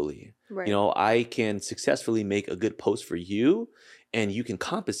equally. Right. You know, I can successfully make a good post for you and you can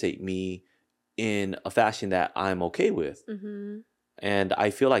compensate me in a fashion that I'm okay with. Mm-hmm. And I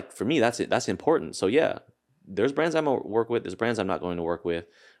feel like for me, that's it. That's important. So yeah, there's brands I'm going to work with. There's brands I'm not going to work with.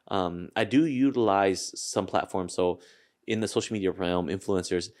 I do utilize some platforms. So in the social media realm,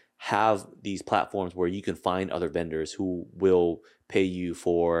 influencers have these platforms where you can find other vendors who will pay you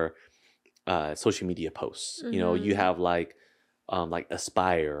for social media posts. You know, you have like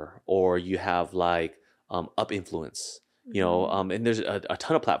Aspire, or you have like Up Influence. You know, and there's a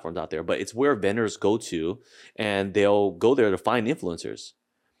ton of platforms out there, but it's where vendors go to, and they'll go there to find influencers.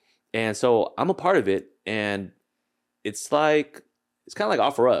 And so I'm a part of it, and it's kind of like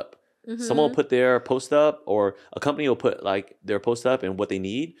OfferUp. Someone will put their post up, or a company will put like their post up and what they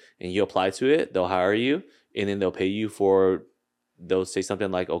need, and you apply to it. They'll hire you, and then they'll pay you for. They'll say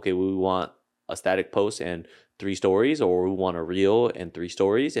something like, "Okay, we want a static post and 3 stories, or we want a reel and 3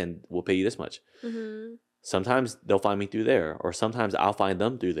 stories, and we'll pay you this much." Mm-hmm. Sometimes they'll find me through there, or sometimes I'll find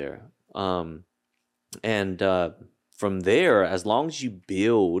them through there. And from there, as long as you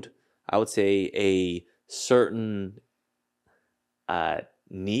build, I would say, a certain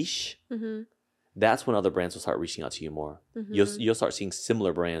niche, that's when other brands will start reaching out to you more. You'll start seeing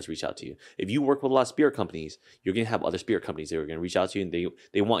similar brands reach out to you. If you work with a lot of spirit companies, you're going to have other spirit companies that are going to reach out to you, and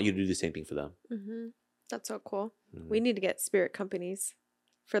they want you to do the same thing for them. That's so cool. We need to get spirit companies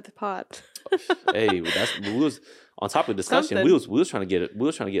for the pod. Hey, we was on top of the discussion. Something. We was trying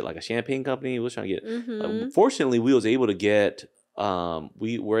to get like a champagne company. We was trying to get. Fortunately, we was able to get.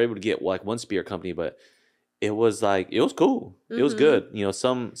 We were able to get like one spirit company, but it was cool. It was good. You know,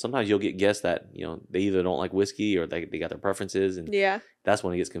 sometimes you'll get guests that, you know, they either don't like whiskey or they got their preferences, and that's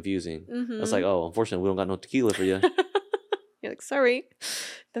when it gets confusing. It's like, oh, unfortunately, we don't got no tequila for you. You're like, sorry.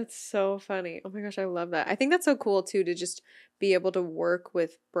 That's so funny. Oh my gosh, I love that. I think that's so cool too, to just be able to work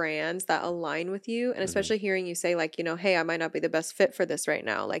with brands that align with you. And especially hearing you say like, you know, hey, I might not be the best fit for this right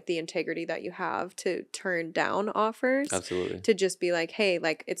now. Like the integrity that you have to turn down offers. Absolutely. To just be like, hey,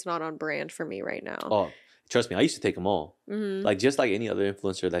 like it's not on brand for me right now. Oh, trust me, I used to take them all. Like just like any other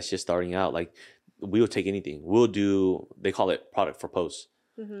influencer that's just starting out, like we'll take anything. We'll do, they call it product for posts.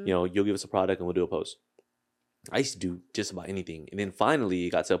 You know, you'll give us a product and we'll do a post. I used to do just about anything. And then finally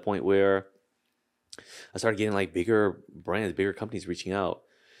it got to a point where I started getting like bigger brands, bigger companies reaching out.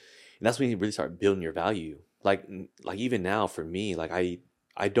 And that's when you really start building your value. Like even now for me, like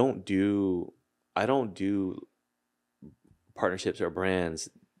I don't do partnerships or brands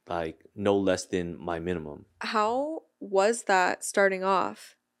like no less than my minimum. How was that starting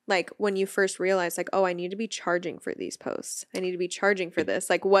off? Like when you first realized like, oh, I need to be charging for these posts. I need to be charging for this.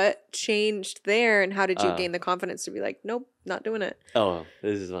 Like what changed there, and how did you gain the confidence to be like, nope, not doing it? Oh,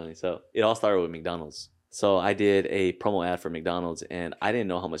 this is funny. So it all started with McDonald's. So I did a promo ad for McDonald's, and I didn't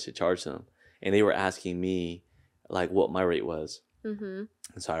know how much to charge them. And they were asking me like what my rate was. And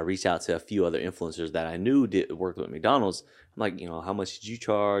so I reached out to a few other influencers that I knew did work with McDonald's. I'm like, you know, how much did you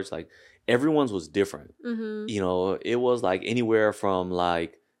charge? Like everyone's was different. You know, it was like anywhere from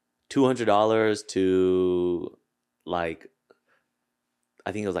like $200 to like,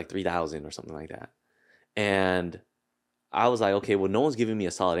 I think it was like $3,000 or something like that. And I was like, okay, well, no one's giving me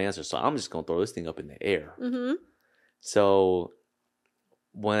a solid answer, so I'm just going to throw this thing up in the air. So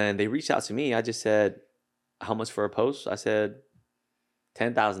when they reached out to me, I just said, how much for a post? I said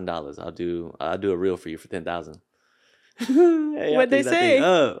 $10,000. I'll do a reel for you for 10,000. Hey, What'd they say?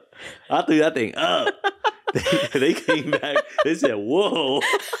 I threw that thing up. They came back. They said, "Whoa!"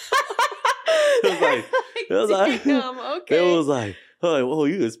 It was like, damn, okay. It was like, "Oh, whoa,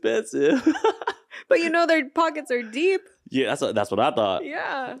 you expensive." But you know their pockets are deep. Yeah, that's what I thought.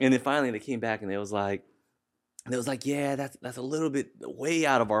 Yeah. And then finally they came back and it was like, yeah, that's a little bit way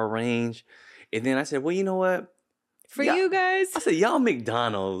out of our range. And then I said, well, you know what? For you guys. I said, y'all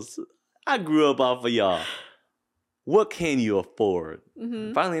McDonald's. I grew up off of y'all. What can you afford?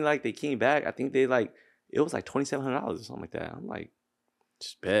 Mm-hmm. Finally, like they came back. I think it was like $2,700 or something like that. I'm like,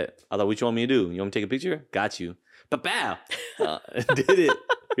 just bet. I thought, what you want me to do? You want me to take a picture? Got you. But bow. Did it.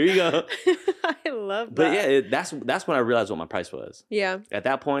 Here you go. I love that. But yeah, that's when I realized what my price was. Yeah. At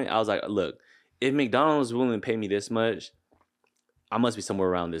that point, I was like, look, if McDonald's is willing to pay me this much, I must be somewhere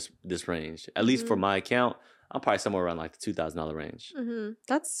around this range. At least for my account, I'm probably somewhere around like the $2,000 range. Mm-hmm.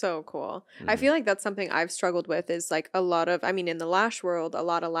 That's so cool. I feel like that's something I've struggled with is like a lot of, I mean, in the lash world, a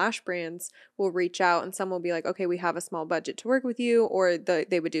lot of lash brands will reach out and some will be like, okay, we have a small budget to work with you, or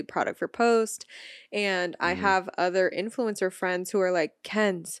they would do product for post. And I have other influencer friends who are like,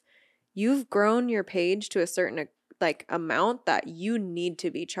 Kenz, you've grown your page to a certain like amount that you need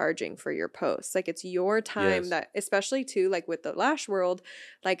to be charging for your posts. Like it's your time that, especially too, like with the lash world,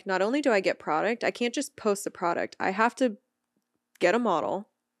 like not only do I get product, I can't just post the product. I have to get a model,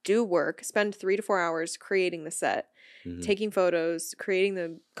 do work, spend 3 to 4 hours creating the set, taking photos, creating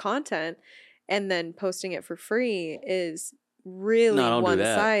the content, and then posting it for free is really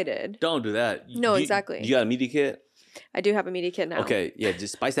one-sided. Don't do that. No, exactly. You got a media kit? I do have a media kit now. Okay, yeah,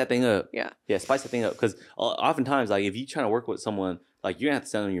 just spice that thing up. Yeah, spice that thing up. Because oftentimes, like, if you're trying to work with someone, like, you're going to have to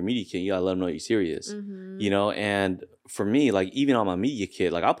send them your media kit. You got to let them know you're serious, you know? And for me, like, even on my media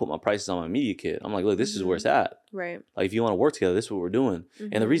kit, like, I'll put my prices on my media kit. I'm like, look, this is where it's at. Right. Like, if you want to work together, this is what we're doing.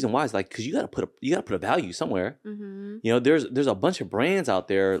 And the reason why is, like, because you got to put a value somewhere. You know, there's a bunch of brands out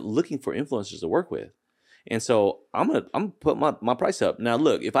there looking for influencers to work with. And so I'm gonna put my price up. Now,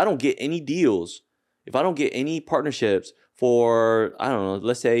 look, if I don't get any deals, if I don't get any partnerships for, I don't know,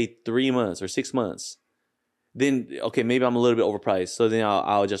 let's say 3 months or 6 months, then, okay, maybe I'm a little bit overpriced. So then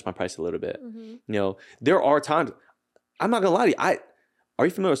I'll adjust my price a little bit. You know, there are times, I'm not going to lie to you. Are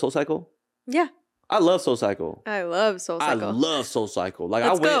you familiar with SoulCycle? Yeah. I love SoulCycle. I love SoulCycle. I love SoulCycle. Like,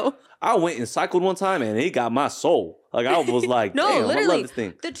 Let's I went and cycled one time and it got my soul. Like, I was like, no, damn, literally, I love this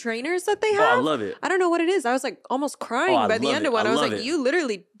thing. The trainers that they have. Oh, I love it. I don't know what it is. I was like almost crying by the end of one. I was like, you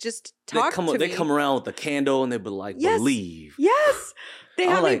literally just talk to me. They come around with the candle and they be like, believe. Yes. They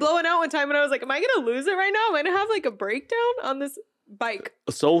had me blowing out one time and I was like, am I going to lose it right now? Am I going to have like a breakdown on this bike?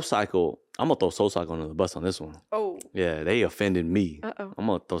 SoulCycle. I'm going to throw SoulCycle under the bus on this one. Oh. Yeah, they offended me. Uh-oh. I'm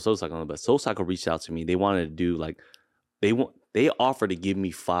going to throw SoulCycle on the bus. SoulCycle reached out to me. They wanted to do like, they offered to give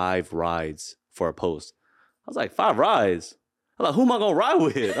me 5 rides for a post. I was like, 5 rides? I'm like, who am I going to ride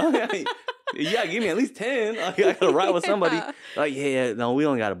with? You got to give me at least 10. I got to ride with somebody. Like, yeah, no, we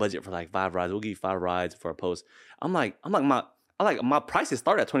only got a budget for like 5 rides. We'll give you 5 rides for a post. I'm like, my prices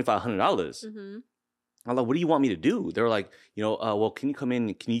start at $2,500. I'm like, what do you want me to do? They were like, you know, well, can you come in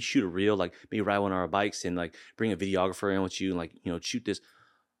and can you shoot a reel? Like maybe ride one of our bikes and like bring a videographer in with you and like, you know, shoot this.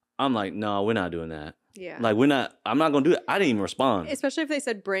 I'm like, no, we're not doing that. Yeah. Like I'm not going to do it. I didn't even respond. Especially if they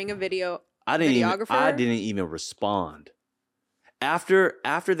said bring a videographer. I didn't even respond. After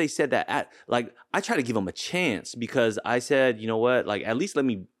they said that, like I tried to give them a chance because I said, you know what, like at least let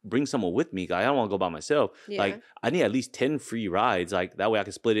me bring someone with me. I don't want to go by myself. Yeah. Like I need at least 10 free rides. Like that way I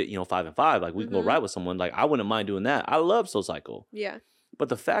can split it, you know, 5 and 5. Like we can go ride with someone. Like I wouldn't mind doing that. I love SoulCycle. Yeah. But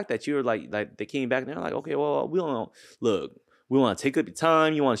the fact that you're like they came back and they're like, okay, well, we don't know. Look, we want to take up your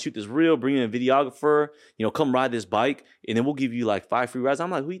time. You want to shoot this reel, bring in a videographer, you know, come ride this bike, and then we'll give you like 5 free rides. I'm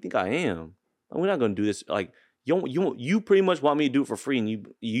like, who do you think I am? Like, we're not going to do this. Like, you pretty much want me to do it for free, and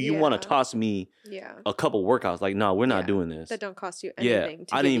you want to toss me a couple workouts. Like, no, we're not doing this. That don't cost you anything.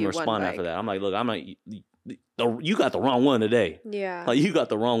 I didn't even respond after that. I'm like, look, I'm not. You got the wrong one today. Yeah. Like, you got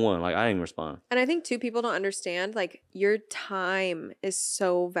the wrong one. Like, I didn't even respond. And I think too, people don't understand. Like, your time is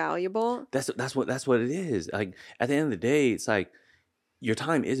so valuable. That's what it is. Like, at the end of the day, it's like your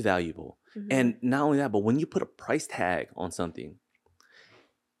time is valuable, and not only that, but when you put a price tag on something.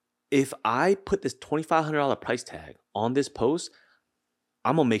 If I put this $2,500 price tag on this post,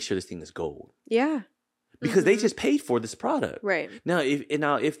 I'm gonna make sure this thing is gold. Yeah, because they just paid for this product. Right now, if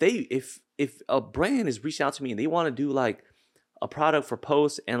a brand is reaching out to me and they want to do like a product for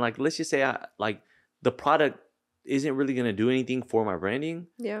posts, and like let's just say the product isn't really gonna do anything for my branding.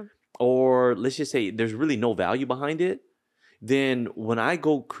 Yeah. Or let's just say there's really no value behind it. Then when I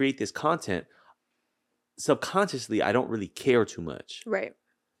go create this content, subconsciously, I don't really care too much. Right.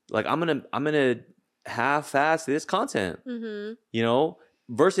 Like I'm gonna half-ass this content, Mm-hmm. you know,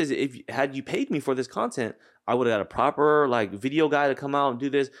 versus if had you paid me for this content, I would have got a proper like video guy to come out and do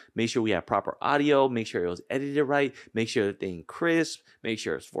this, make sure we have proper audio, make sure it was edited right, make sure the thing crisp, make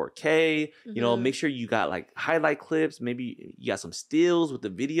sure it's 4K, you know, make sure you got like highlight clips, maybe you got some stills with the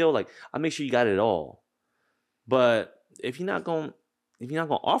video, like I make sure you got it all. But if you're not gonna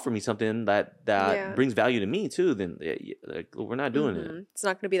offer me something that brings value to me too, then like, we're not doing it. It's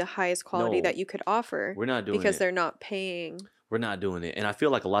not going to be the highest quality that you could offer. We're not doing it because they're not paying. We're not doing it. And I feel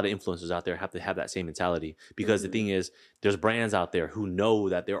like a lot of influencers out there have to have that same mentality, because the thing is, there's brands out there who know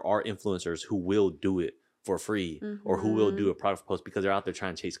that there are influencers who will do it for free or who will do a product post because they're out there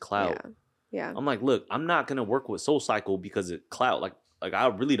trying to chase clout. Yeah. I'm like, look, I'm not going to work with SoulCycle because of clout. Like I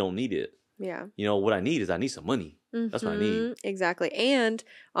really don't need it. Yeah. You know, what I need is I need some money. That's what I need. Exactly. And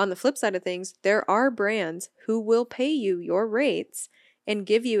on the flip side of things, there are brands who will pay you your rates and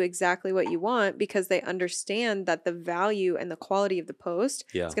give you exactly what you want because they understand that the value and the quality of the post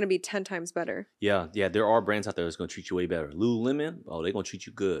is going to be 10 times better. Yeah. There are brands out there that's going to treat you way better. Lululemon, they're going to treat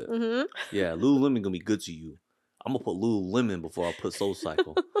you good. Yeah, Lululemon going to be good to you. I'm going to put Lululemon before I put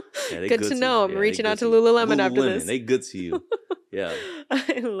SoulCycle. Yeah, good to know. I'm reaching out to Lululemon after this. They good to you. Yeah.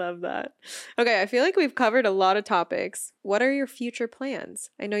 I love that. Okay, I feel like we've covered a lot of topics. What are your future plans?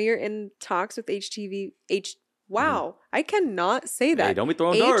 I know you're in talks with HGTV. Wow, I cannot say that. Hey, don't be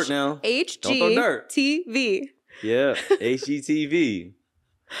throwing dirt now. HGTV. Yeah, HGTV.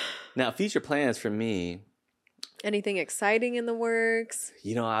 Now, future plans for me. Anything exciting in the works?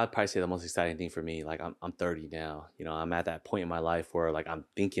 You know, I'd probably say the most exciting thing for me, like I'm 30 now. You know, I'm at that point in my life where like I'm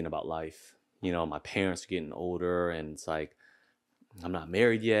thinking about life. You know, my parents are getting older and it's like, I'm not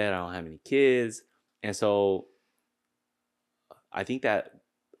married yet. I don't have any kids. And so I think that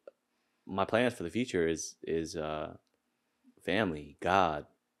my plans for the future is family, God,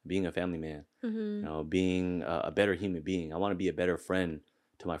 being a family man, you know, being a better human being. I want to be a better friend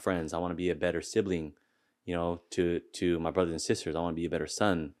to my friends. I want to be a better sibling, you know, to my brothers and sisters. I want to be a better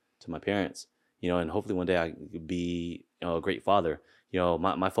son to my parents, you know, and hopefully one day I could be, you know, a great father. You know,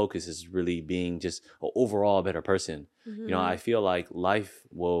 my focus is really being just an overall better person. You know, I feel like life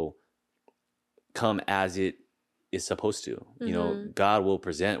will come as it is supposed to. You know, God will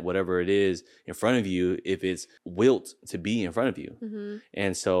present whatever it is in front of you if it's wilt to be in front of you.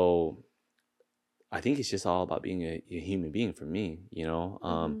 And so I think it's just all about being a human being for me, you know,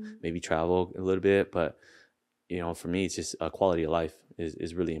 maybe travel a little bit, but, you know, for me, it's just a quality of life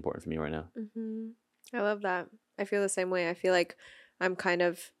is really important for me right now. I love that. I feel the same way. I feel like I'm kind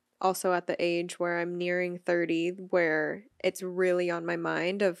of also at the age where I'm nearing 30, where it's really on my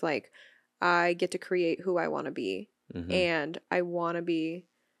mind of like, I get to create who I want to be. And I want to be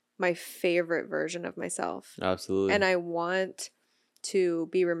my favorite version of myself. Absolutely. And I want to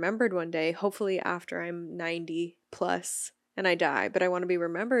be remembered one day, hopefully after I'm 90 plus and I die. But I want to be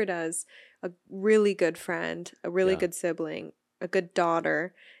remembered as a really good friend, a really good sibling, a good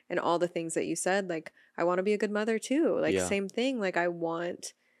daughter, and all the things that you said. Like, I want to be a good mother too. Like, same thing. Like, I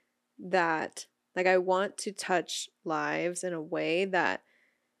want that. Like, I want to touch lives in a way that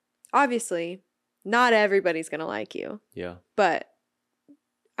obviously not everybody's going to like you. Yeah. But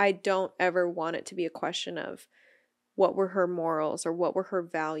I don't ever want it to be a question of what were her morals or what were her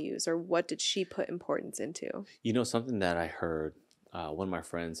values or what did she put importance into. You know, something that I heard one of my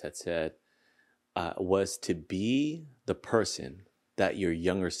friends had said was to be the person that your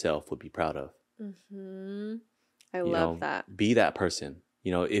younger self would be proud of. I love that. Be that person.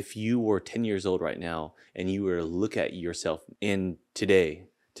 You know, if you were 10 years old right now and you were to look at yourself in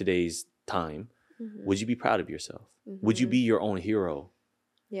today's time, would you be proud of yourself? Would you be your own hero?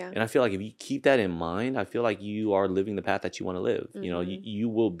 Yeah. And I feel like if you keep that in mind, I feel like you are living the path that you want to live. You know, you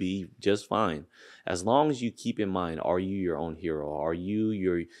will be just fine. As long as you keep in mind, are you your own hero? Are you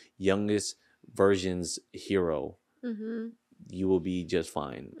your youngest version's hero? You will be just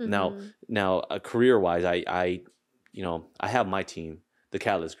fine. Now, career-wise, I have my team, the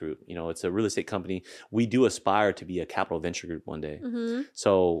Catalyst Group. You know, it's a real estate company. We do aspire to be a capital venture group one day.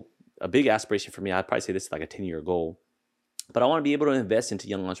 So a big aspiration for me, I'd probably say this is like a 10-year goal, but I want to be able to invest into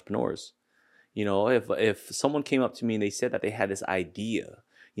young entrepreneurs. You know, if someone came up to me and they said that they had this idea,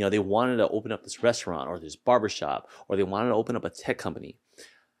 you know, they wanted to open up this restaurant or this barbershop, or they wanted to open up a tech company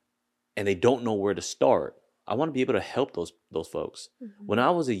and they don't know where to start, I want to be able to help those folks. When I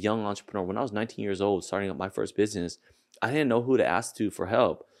was a young entrepreneur, when I was 19 years old, starting up my first business, I didn't know who to ask to for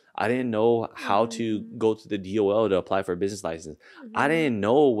help. I didn't know how to go to the DOL to apply for a business license. I didn't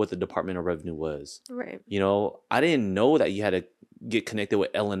know what the Department of Revenue was. Right. You know, I didn't know that you had to get connected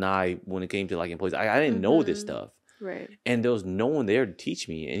with L&I when it came to like employees. I didn't know this stuff. Right. And there was no one there to teach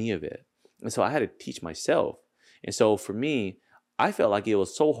me any of it. And so I had to teach myself. And so for me, I felt like it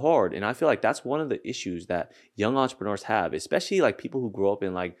was so hard. And I feel like that's one of the issues that young entrepreneurs have, especially like people who grow up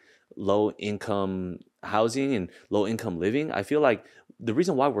in like low income housing and low income living. I feel like the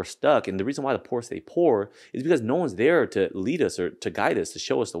reason why we're stuck and the reason why the poor stay poor is because no one's there to lead us or to guide us, to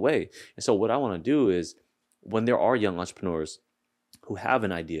show us the way. And so what I want to do is when there are young entrepreneurs who have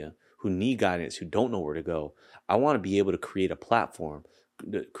an idea, who need guidance, who don't know where to go, I want to be able to create a platform,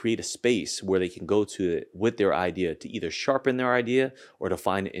 create a space where they can go to it with their idea to either sharpen their idea or to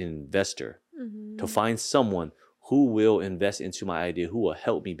find an investor, to find someone who will invest into my idea, who will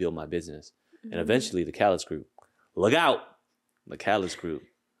help me build my business. And eventually the Catalyst Group. Look out! The Catalyst Group.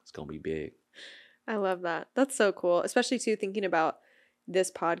 It's going to be big. I love that. That's so cool. Especially too thinking about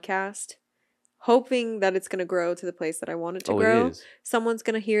this podcast, hoping that it's going to grow to the place that I want it to grow. It is. Someone's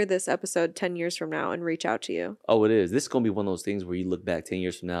going to hear this episode 10 years from now and reach out to you. Oh, it is. This is going to be one of those things where you look back 10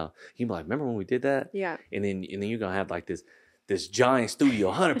 years from now. You be like, remember when we did that? Yeah. And then you're going to have like this giant studio,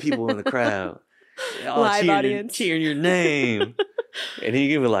 100 people in the crowd. All Live audience. Cheering your name. And then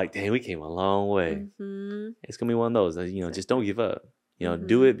you're going to be like, dang, we came a long way. It's going to be one of those, just don't give up.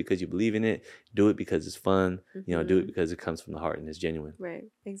 Do it because you believe in it. Do it because it's fun. Do it because it comes from the heart and it's genuine. Right.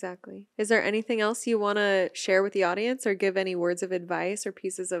 Exactly. Is there anything else you want to share with the audience or give any words of advice or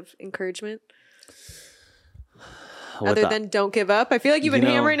pieces of encouragement? Other than don't give up. I feel like you've been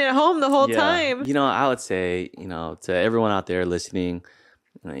hammering it home the whole time. I would say, to everyone out there listening,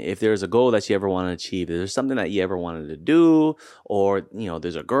 if there's a goal that you ever want to achieve, if there's something that you ever wanted to do, or,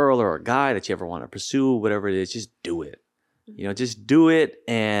 there's a girl or a guy that you ever want to pursue, whatever it is, just do it. Just do it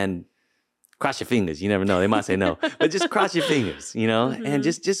and cross your fingers. You never know. They might say no, but just cross your fingers, and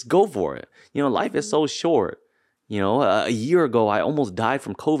just go for it. Life is so short. A year ago, I almost died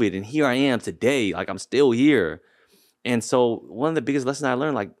from COVID, and here I am today. Like, I'm still here. And so one of the biggest lessons I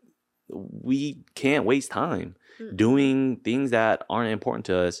learned, like, we can't waste time doing things that aren't important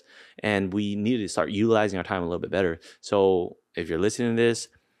to us, and we need to start utilizing our time a little bit better. So if you're listening to this,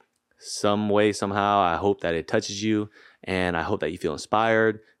 some way, somehow, I hope that it touches you, and I hope that you feel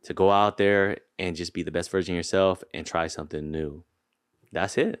inspired to go out there and just be the best version of yourself and try something new.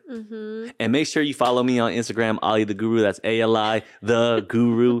 That's it. And make sure you follow me on Instagram, Ali the Guru. That's ALI the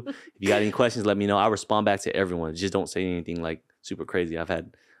Guru. If you got any questions, let me know. I respond back to everyone. Just don't say anything like super crazy. I've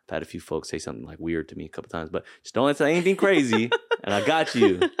had a few folks say something like weird to me a couple times, but just don't say anything crazy. And I got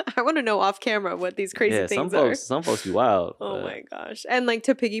you. I want to know off camera what these crazy things are. Some folks be wild. Oh my gosh. And like,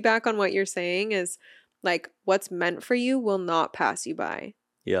 to piggyback on what you're saying is like, what's meant for you will not pass you by.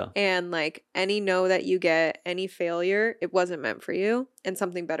 Yeah. And like, any no that you get, any failure, it wasn't meant for you, and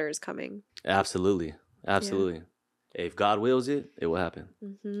something better is coming. Absolutely. Absolutely. Yeah. If God wills it, it will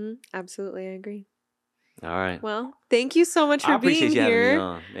happen. Absolutely. I agree. All right. Well, thank you so much for being you here. Having me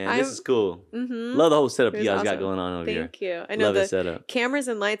on. Man, this is cool. Love the whole setup you guys got going on over here. Thank you. I know the setup. Cameras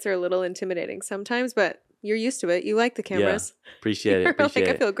and lights are a little intimidating sometimes, but you're used to it. You like the cameras. Yeah. Appreciate it. Appreciate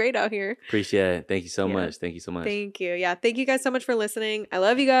it. I feel great out here. Appreciate it. Thank you so much. Thank you so much. Thank you. Yeah. Thank you guys so much for listening. I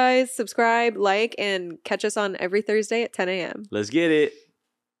love you guys. Subscribe, like, and catch us on every Thursday at 10 a.m. Let's get it.